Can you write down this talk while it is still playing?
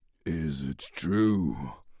Is it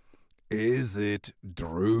true? Is it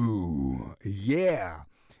true? Yeah!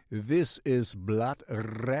 This is Blood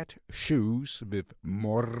Red Shoes with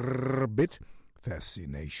Morbid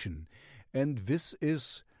Fascination. And this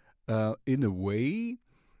is, in a way,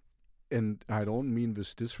 and I don't mean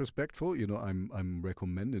this disrespectful, I'm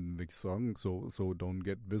recommending the song, so don't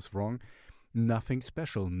get this wrong. Nothing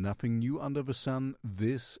special, nothing new under the sun.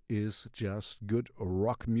 This is just good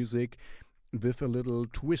rock music with a little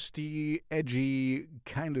twisty, edgy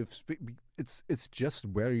kind of... It's just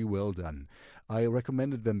very well done. I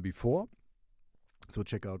recommended them before, so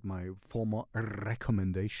check out my former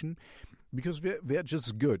recommendation, because they're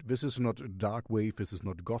just good. This is not dark wave, this is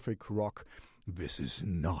not gothic rock, this is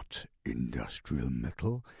not industrial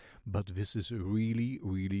metal, but this is really,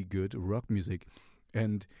 really good rock music.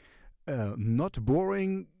 And not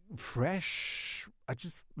boring, fresh. I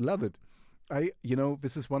just love it.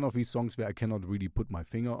 This is one of these songs where I cannot really put my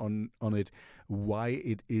finger on it, why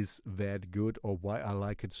it is that good or why I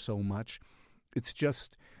like it so much. It's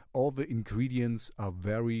just all the ingredients are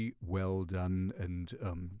very well done, and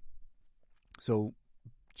so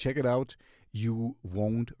check it out. You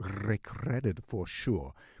won't regret it for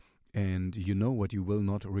sure. And what you will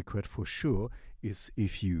not regret for sure is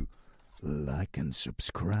if you like and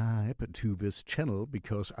subscribe to this channel,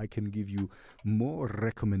 because I can give you more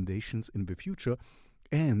recommendations in the future.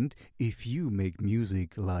 And if you make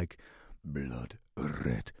music like Blood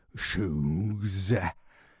Red Shoes,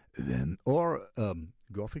 then or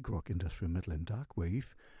gothic rock, industrial metal and dark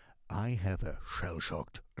wave, I have a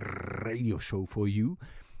Shellshocked radio show for you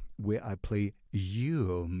where I play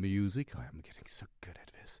your music. I'm getting so good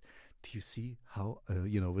at this. Do you see how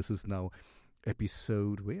this is now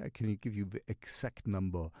episode, where I can give you the exact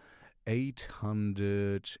number,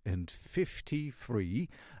 853.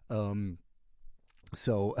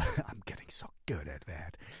 So I'm getting so good at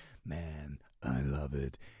that. Man, I love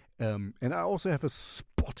it. And I also have a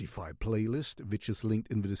Spotify playlist, which is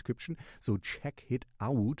linked in the description. So check it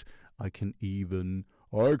out. I can even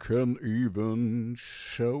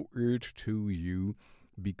show it to you,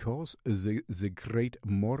 because the great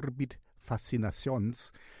Morbid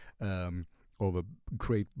Fascinations, or the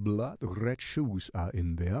great Blood Red Shoes are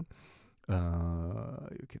in there.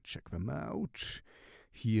 You can check them out.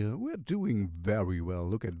 Here we're doing very well.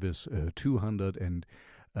 Look at this, 200 and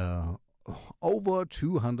over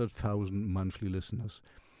 200,000 monthly listeners.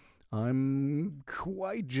 I'm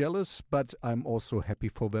quite jealous, but I'm also happy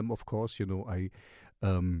for them. Of course, the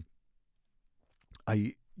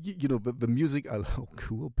music.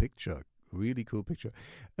 Cool picture, really cool picture.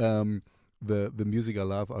 The music I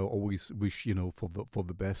love, I always wish, for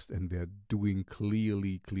the best, and they're doing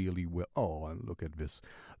clearly well. Oh, and look at this.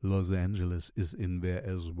 Los Angeles is in there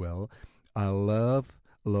as well. I love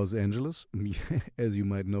Los Angeles. As you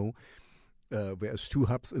might know, there's two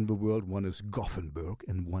hubs in the world. One is Gothenburg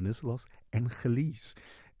and one is Los Angeles.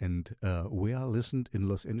 And we are listened in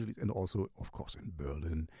Los Angeles and also, of course, in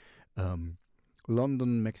Berlin.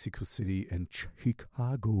 London, Mexico City, and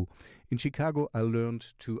Chicago. In Chicago, I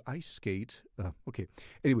learned to ice skate. Okay.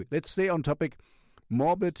 Anyway, let's stay on topic.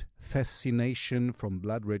 Morbid Fascination from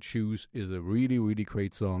Blood Red Shoes is a really, really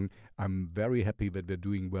great song. I'm very happy that they're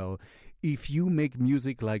doing well. If you make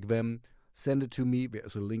music like them, send it to me.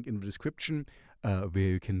 There's a link in the description where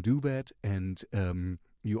you can do that. And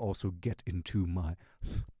you also get into my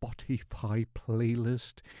Spotify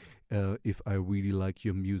playlist. If I really like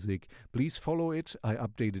your music, please follow it. I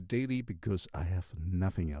update it daily because I have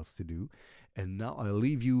nothing else to do. And now I'll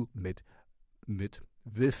leave you with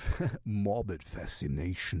Morbid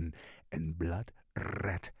Fascination and Blood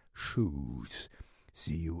Red Shoes.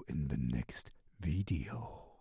 See you in the next video.